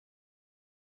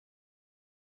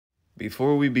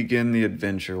Before we begin the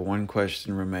adventure, one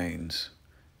question remains.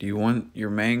 Do you want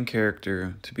your main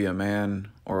character to be a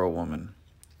man or a woman?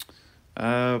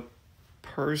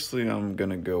 Personally, I'm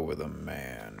gonna go with a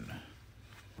man.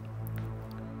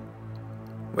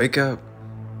 Wake up.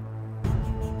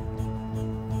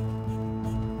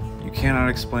 You cannot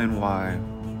explain why,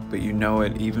 but you know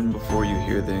it even before you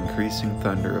hear the increasing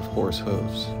thunder of horse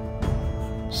hooves.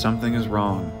 Something is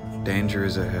wrong. Danger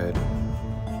is ahead.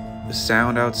 The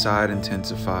sound outside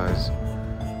intensifies.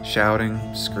 Shouting,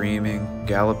 screaming,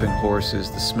 galloping horses,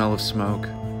 the smell of smoke.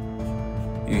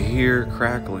 You hear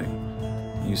crackling.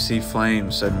 You see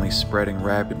flames suddenly spreading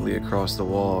rapidly across the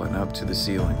wall and up to the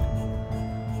ceiling.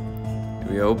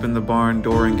 Do we open the barn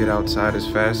door and get outside as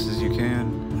fast as you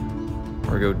can?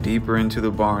 Or go deeper into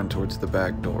the barn towards the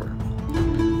back door?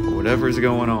 But whatever's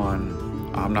going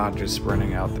on, I'm not just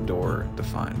sprinting out the door to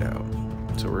find out.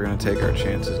 So we're gonna take our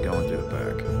chances going through the back.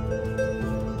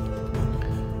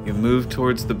 You move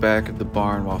towards the back of the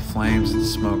barn while flames and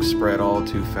smoke spread all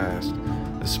too fast.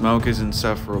 The smoke is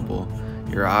insufferable.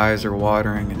 Your eyes are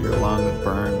watering and your lungs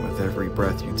burn with every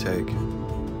breath you take.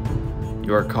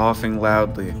 You are coughing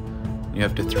loudly. You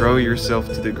have to throw yourself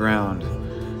to the ground.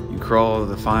 You crawl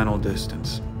the final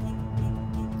distance.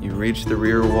 You reach the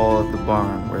rear wall of the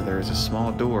barn where there is a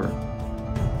small door.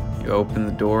 You open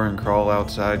the door and crawl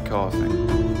outside coughing.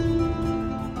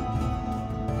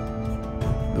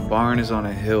 The barn is on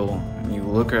a hill, and you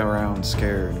look around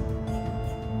scared.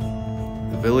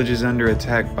 The village is under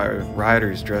attack by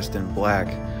riders dressed in black.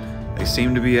 They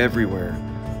seem to be everywhere.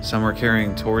 Some are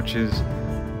carrying torches,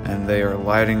 and they are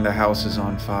lighting the houses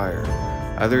on fire.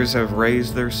 Others have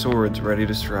raised their swords ready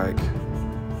to strike.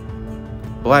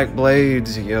 "Black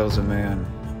blades!" yells a man.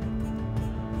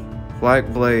 Black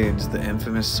blades, the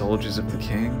infamous soldiers of the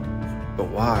king? But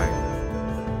why?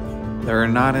 There are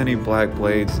not any black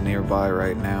blades nearby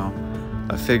right now.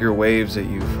 A figure waves at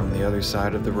you from the other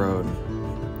side of the road.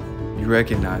 You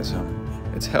recognize him.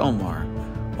 It's Helmar,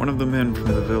 one of the men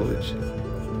from the village.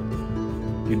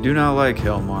 You do not like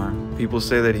Helmar. People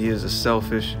say that he is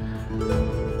selfish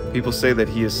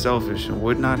and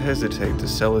would not hesitate to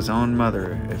sell his own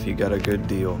mother if he got a good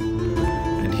deal.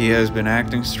 And he has been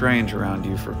acting strange around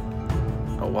you for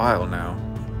a while now.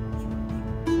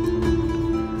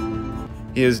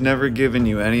 He has never given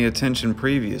you any attention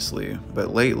previously,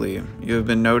 but lately you have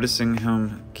been noticing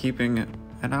him keeping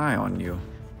an eye on you.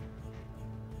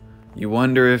 You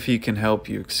wonder if he can help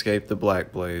you escape the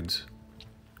Black Blades.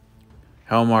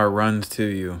 Helmar runs to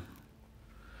you.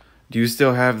 "Do you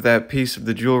still have that piece of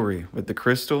the jewelry with the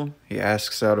crystal?" he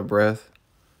asks out of breath.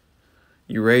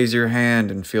 You raise your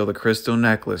hand and feel the crystal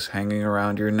necklace hanging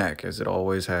around your neck as it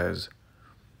always has.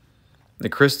 The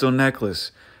crystal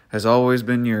necklace has always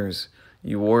been yours.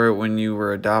 You wore it when you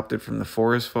were adopted from the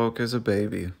forest folk as a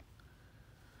baby.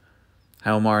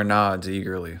 Helmar nods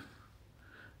eagerly.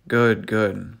 Good,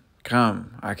 good.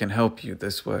 Come, I can help you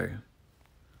this way.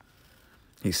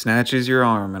 He snatches your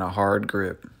arm in a hard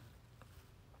grip.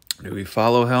 Do we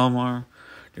follow Helmar?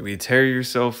 Do we tear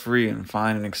yourself free and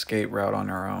find an escape route on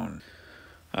our own?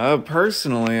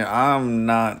 Personally, I'm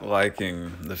not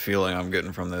liking the feeling I'm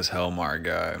getting from this Helmar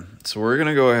guy. So we're going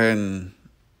to go ahead and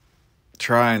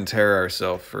try and tear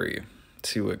ourselves free.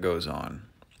 See what goes on.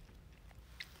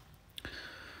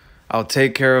 I'll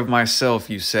take care of myself,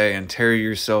 you say, and tear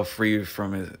yourself free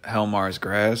from Helmar's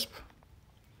grasp.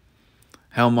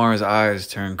 Helmar's eyes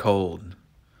turn cold.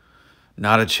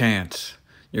 Not a chance.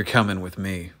 You're coming with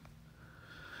me.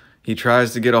 He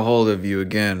tries to get a hold of you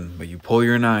again, but you pull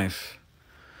your knife.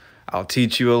 I'll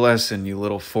teach you a lesson, you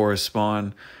little forest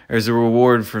spawn. There's a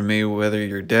reward for me, whether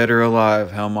you're dead or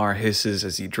alive, Helmar hisses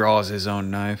as he draws his own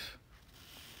knife.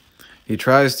 He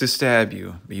tries to stab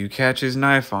you, but you catch his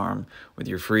knife arm with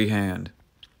your free hand.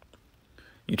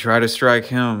 You try to strike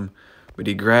him, but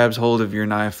he grabs hold of your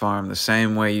knife arm the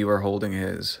same way you are holding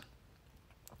his.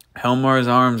 Helmar's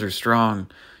arms are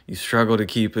strong. You struggle to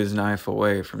keep his knife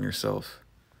away from yourself.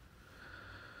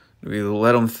 Do we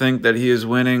let him think that he is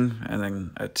winning and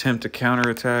then attempt to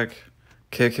counterattack,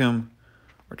 kick him,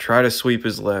 or try to sweep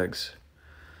his legs?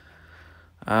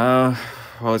 Well,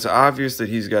 it's obvious that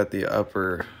he's got the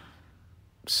upper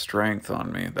strength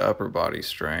on me, the upper body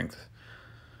strength.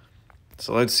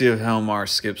 So let's see if Helmar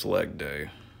skips leg day.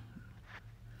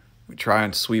 We try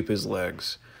and sweep his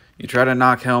legs. You try to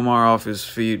knock Helmar off his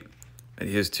feet, but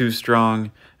he is too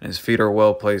strong and his feet are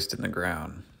well placed in the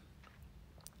ground.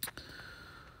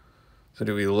 So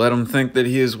do we let him think that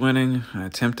he is winning and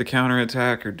attempt to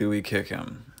counterattack, or do we kick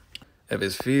him? If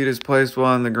his feet is placed well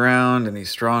on the ground and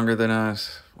he's stronger than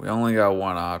us, we only got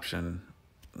one option.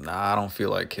 Nah, I don't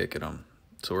feel like kicking him.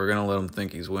 So we're going to let him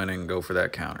think he's winning, go for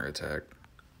that counterattack.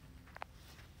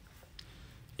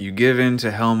 You give in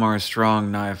to Helmar's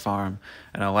strong knife arm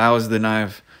and allows the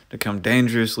knife to come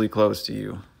dangerously close to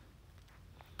you.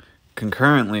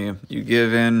 Concurrently, you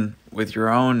give in with your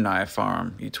own knife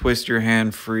arm. You twist your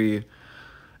hand free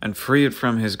and free it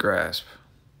from his grasp.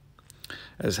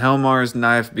 As Helmar's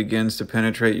knife begins to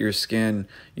penetrate your skin,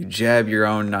 you jab your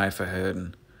own knife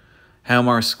ahead.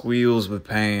 Helmar squeals with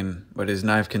pain, but his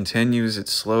knife continues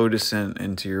its slow descent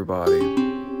into your body.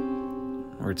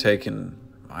 We're taking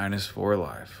 -4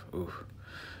 life. Ooh.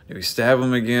 Do we stab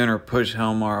him again or push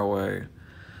Helmar away?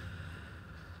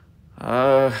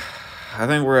 I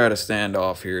think we're at a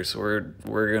standoff here, so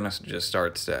we're gonna just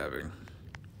start stabbing.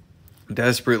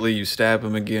 Desperately, you stab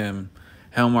him again.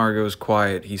 Helmar goes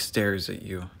quiet. He stares at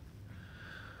you.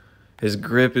 His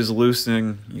grip is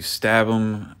loosening. You stab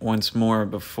him once more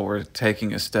before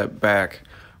taking a step back,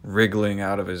 wriggling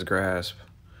out of his grasp.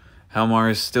 Helmar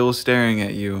is still staring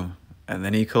at you, and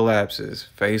then he collapses,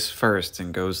 face first,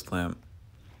 and goes limp.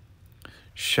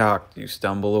 Shocked, you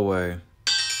stumble away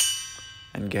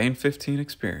and gain 15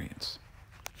 experience.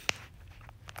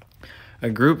 A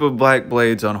group of black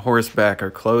blades on horseback are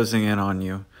closing in on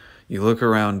you. You look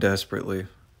around desperately.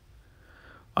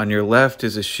 On your left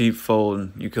is a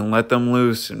sheepfold. You can let them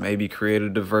loose and maybe create a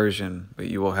diversion, but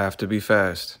you will have to be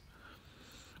fast.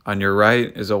 On your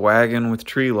right is a wagon with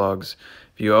tree logs.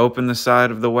 If you open the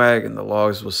side of the wagon, the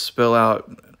logs will spill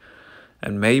out,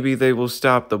 and maybe they will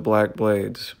stop the black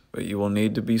blades, but you will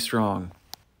need to be strong.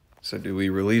 So do we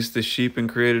release the sheep and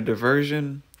create a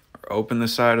diversion, or open the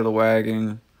side of the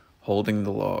wagon, holding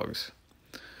the logs?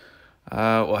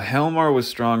 Well, Helmar was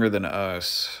stronger than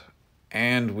us,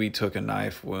 and we took a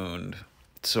knife wound,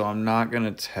 so I'm not going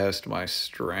to test my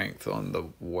strength on the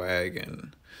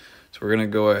wagon. So we're going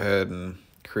to go ahead and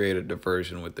create a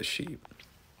diversion with the sheep.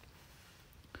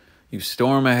 You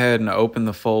storm ahead and open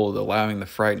the fold, allowing the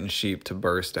frightened sheep to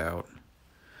burst out.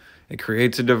 It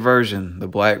creates a diversion. The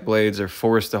black blades are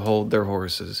forced to hold their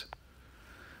horses.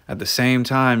 At the same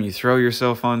time, you throw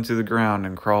yourself onto the ground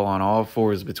and crawl on all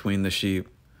fours between the sheep.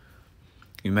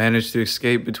 You manage to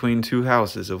escape between two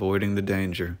houses, avoiding the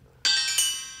danger,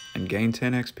 and gain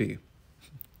 10 XP.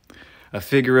 A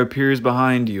figure appears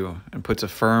behind you and puts a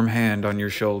firm hand on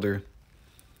your shoulder.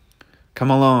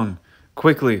 Come along,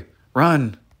 quickly,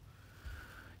 run!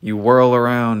 You whirl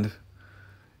around.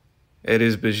 It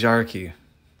is Bajarki.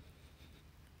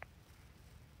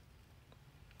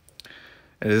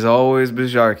 It is always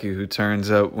Bajarki who turns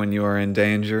up when you are in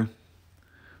danger.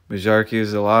 Bajarki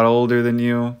is a lot older than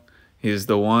you. He is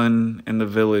the one in the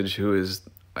village who is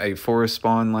a forest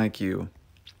spawn like you.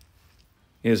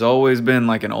 He has always been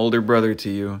like an older brother to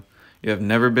you. You have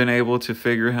never been able to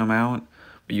figure him out,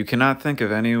 but you cannot think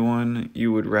of anyone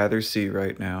you would rather see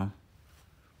right now.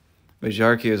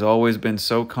 Bajarki has always been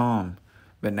so calm,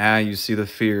 but now you see the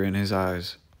fear in his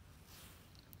eyes.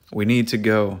 We need to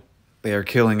go. They are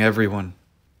killing everyone.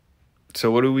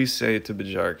 So what do we say to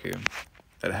Bajarki?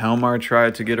 That Helmar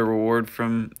tried to get a reward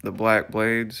from the Black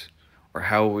Blades? Or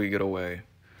how will we get away?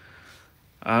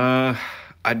 I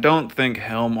don't think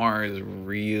Helmar is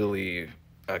really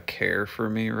a care for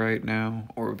me right now,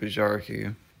 or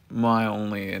Bajarki. My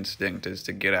only instinct is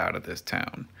to get out of this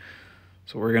town.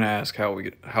 So we're going to ask how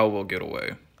we'll get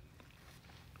away.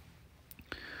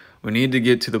 We need to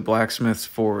get to the blacksmith's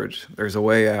forge. There's a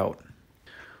way out.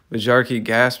 Bajarki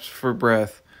gasps for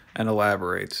breath and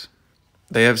elaborates.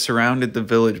 They have surrounded the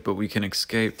village, but we can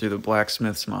escape through the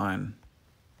blacksmith's mine.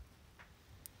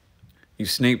 You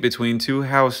sneak between two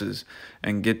houses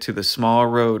and get to the small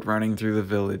road running through the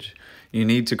village. You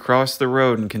need to cross the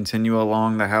road and continue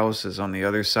along the houses on the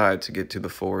other side to get to the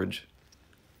forge.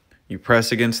 You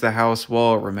press against the house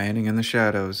wall, remaining in the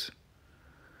shadows.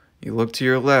 You look to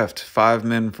your left. 5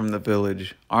 men from the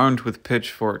village, armed with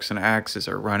pitchforks and axes,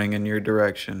 are running in your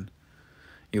direction.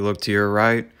 You look to your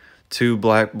right. 2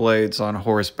 black blades on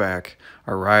horseback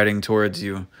are riding towards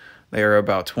you. They are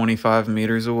about 25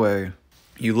 meters away.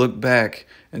 You look back,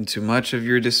 and to much of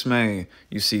your dismay,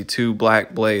 you see 2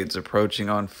 black blades approaching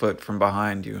on foot from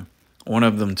behind you. One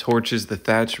of them torches the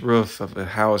thatched roof of a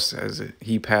house as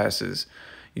he passes.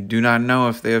 You do not know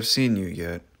if they have seen you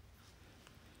yet.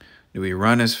 Do we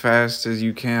run as fast as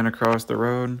you can across the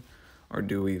road, or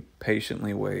do we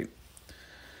patiently wait?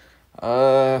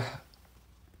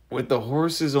 With the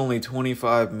horses only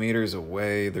 25 meters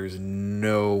away, there's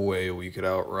no way we could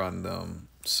outrun them.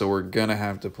 So we're gonna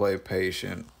have to play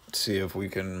patient, see if we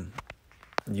can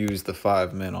use the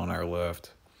 5 men on our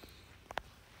left.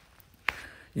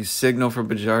 You signal for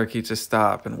Bajarki to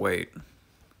stop and wait.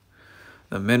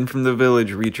 The men from the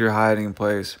village reach your hiding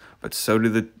place, but so do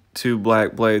the two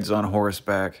black blades on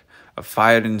horseback. A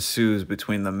fight ensues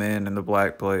between the men and the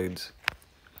black blades.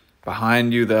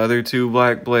 Behind you, the other two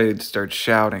black blades start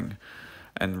shouting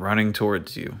and running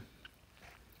towards you.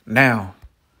 Now!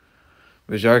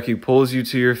 Bajarki pulls you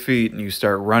to your feet and you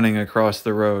start running across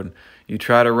the road. You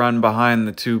try to run behind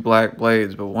the two black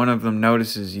blades, but one of them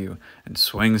notices you and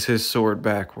swings his sword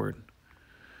backward.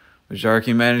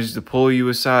 Bajarki manages to pull you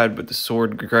aside, but the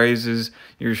sword grazes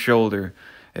your shoulder.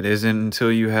 It isn't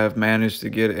until you have managed to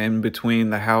get in between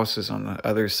the houses on the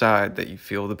other side that you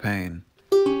feel the pain,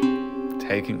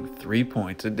 taking 3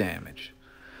 points of damage.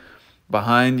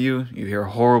 Behind you, you hear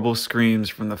horrible screams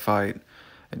from the fight.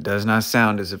 It does not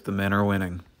sound as if the men are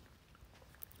winning.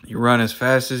 You run as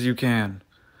fast as you can.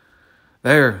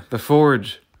 There, the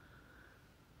forge.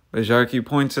 Bajarki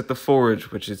points at the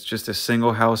forge, which is just a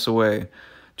single house away.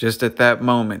 Just at that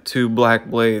moment, two black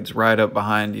blades ride up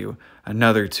behind you.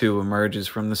 Another two emerges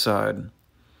from the side.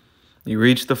 You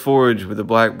reach the forge with the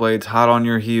black blades hot on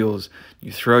your heels.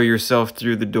 You throw yourself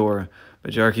through the door.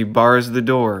 Bajarki bars the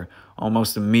door.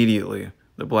 Almost immediately,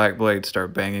 the black blades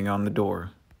start banging on the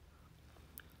door.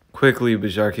 Quickly,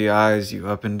 Bajarki eyes you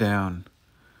up and down.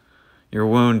 You're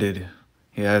wounded,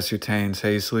 he ascertains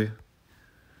hastily.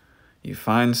 You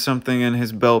find something in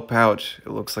his belt pouch.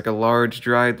 It looks like a large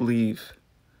dried leaf.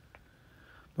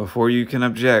 Before you can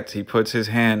object, he puts his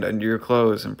hand under your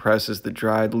clothes and presses the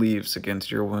dried leaves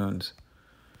against your wounds.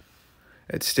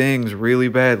 It stings really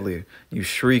badly. You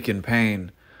shriek in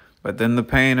pain, but then the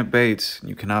pain abates and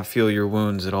you cannot feel your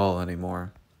wounds at all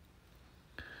anymore.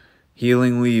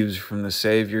 Healing leaves from the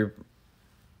savior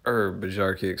herb,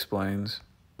 Bajarki explains.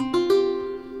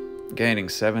 Gaining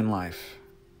 7 life,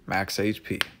 max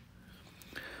HP.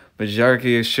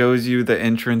 Bajarki shows you the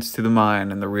entrance to the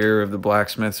mine in the rear of the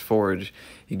blacksmith's forge.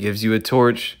 He gives you a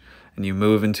torch and you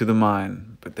move into the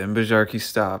mine, but then Bajarki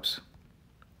stops.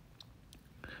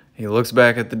 He looks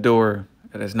back at the door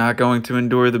and is not going to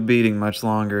endure the beating much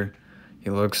longer. He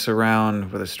looks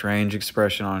around with a strange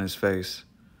expression on his face.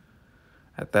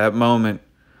 At that moment,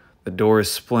 the door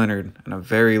is splintered and a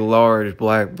very large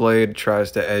black blade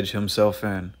tries to edge himself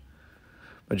in.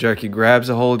 Bajarki grabs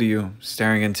a hold of you,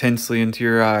 staring intensely into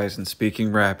your eyes and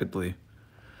speaking rapidly.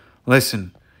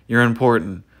 Listen, you're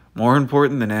important, more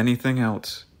important than anything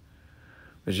else.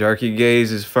 Bajarki's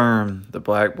gaze is firm. The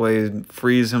black blade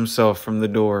frees himself from the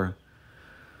door.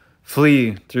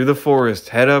 Flee through the forest,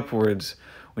 head upwards.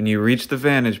 When you reach the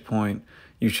vantage point,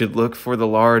 you should look for the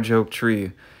large oak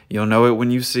tree. You'll know it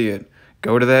when you see it.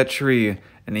 Go to that tree.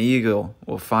 An eagle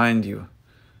will find you.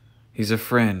 He's a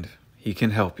friend. He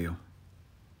can help you.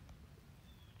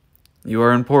 You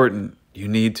are important. You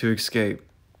need to escape.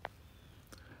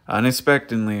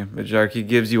 Unexpectedly, Bajarki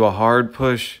gives you a hard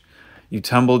push. You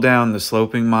tumble down the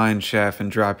sloping mine shaft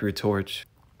and drop your torch.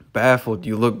 Baffled,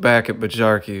 you look back at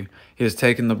Bajarki. He has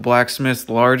taken the blacksmith's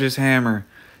largest hammer.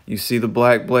 You see the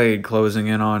black blade closing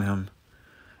in on him.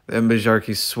 Then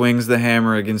Bajarki swings the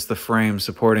hammer against the frame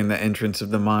supporting the entrance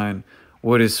of the mine.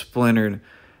 Wood is splintered,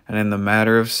 and in the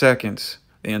matter of seconds,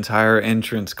 the entire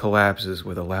entrance collapses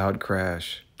with a loud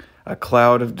crash. A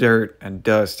cloud of dirt and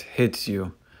dust hits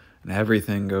you, and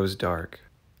everything goes dark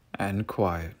and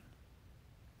quiet.